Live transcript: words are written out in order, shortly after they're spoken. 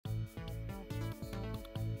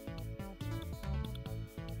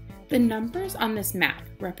The numbers on this map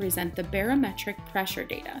represent the barometric pressure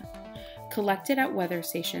data collected at weather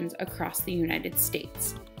stations across the United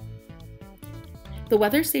States. The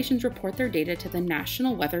weather stations report their data to the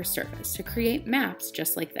National Weather Service to create maps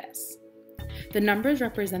just like this. The numbers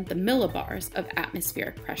represent the millibars of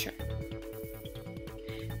atmospheric pressure.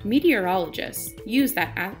 Meteorologists use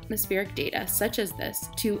that atmospheric data, such as this,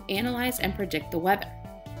 to analyze and predict the weather.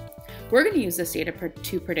 We're going to use this data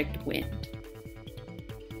to predict wind.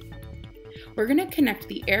 We're going to connect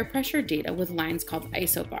the air pressure data with lines called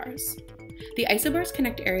isobars. The isobars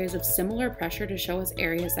connect areas of similar pressure to show us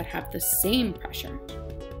areas that have the same pressure.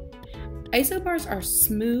 Isobars are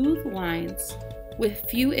smooth lines with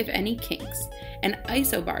few, if any, kinks, and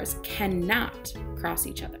isobars cannot cross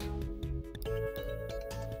each other.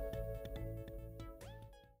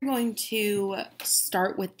 We're going to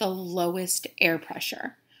start with the lowest air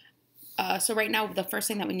pressure. So right now, the first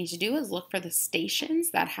thing that we need to do is look for the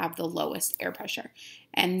stations that have the lowest air pressure.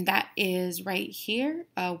 And that is right here,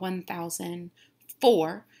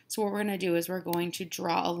 1004. So what we're going to do is we're going to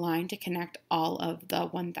draw a line to connect all of the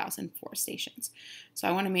 1004 stations. So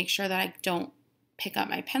I want to make sure that I don't pick up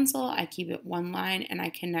my pencil, I keep it one line, and I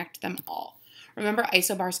connect them all. Remember,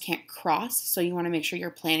 isobars can't cross, so you want to make sure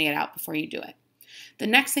you're planning it out before you do it. The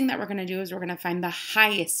next thing that we're going to do is we're going to find the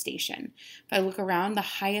highest station. If I look around, the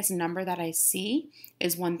highest number that I see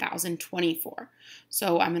is 1024.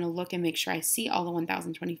 So I'm going to look and make sure I see all the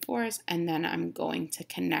 1024s, and then I'm going to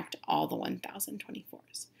connect all the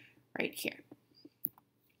 1024s right here.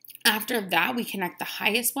 After that, we connect the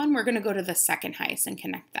highest one. We're going to go to the second highest and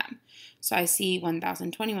connect them. So I see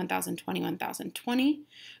 1020, 1020, 1020.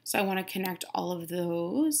 So I want to connect all of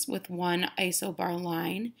those with one isobar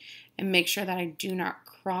line and make sure that I do not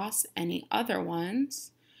cross any other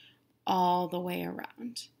ones all the way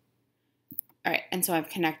around. All right, and so I've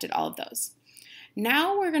connected all of those.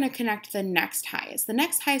 Now we're going to connect the next highest. The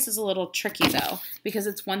next highest is a little tricky though, because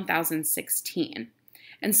it's 1016.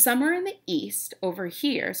 And somewhere in the east over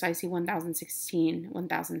here, so I see 1016,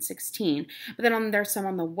 1016, but then there's some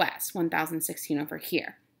on the west, 1016 over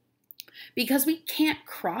here. Because we can't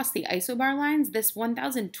cross the isobar lines, this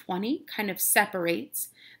 1020 kind of separates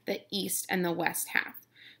the east and the west half.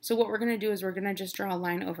 So what we're going to do is we're going to just draw a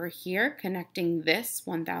line over here connecting this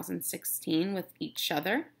 1016 with each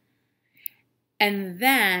other. And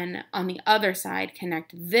then on the other side,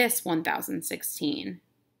 connect this 1016.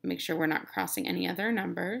 Make sure we're not crossing any other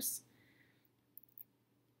numbers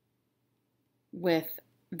with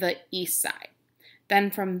the east side. Then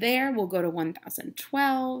from there, we'll go to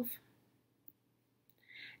 1012.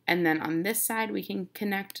 And then on this side, we can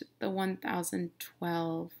connect the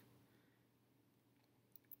 1012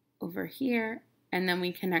 over here. And then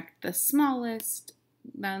we connect the smallest,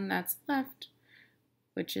 then that's left,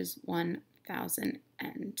 which is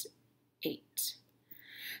 1008.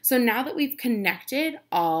 So now that we've connected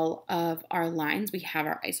all of our lines, we have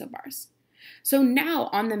our isobars. So now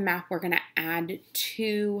on the map, we're going to add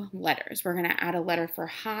two letters. We're going to add a letter for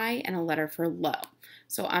high and a letter for low.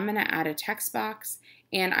 So I'm going to add a text box,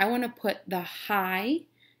 and I want to put the high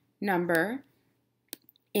number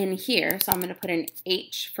in here. So I'm going to put an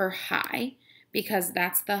H for high because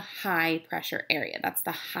that's the high pressure area. That's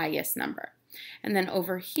the highest number. And then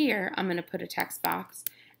over here, I'm going to put a text box,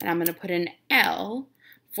 and I'm going to put an L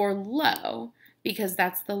for low because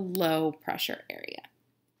that's the low pressure area.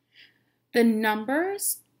 The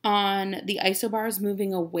numbers on the isobars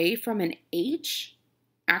moving away from an H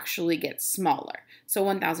actually get smaller. So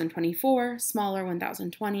 1024, smaller,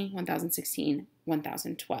 1020, 1016,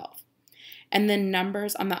 1012. And the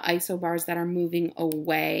numbers on the isobars that are moving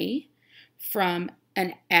away from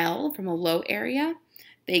an L, from a low area,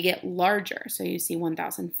 they get larger. So you see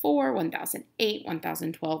 1004, 1008,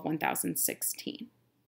 1012, 1016.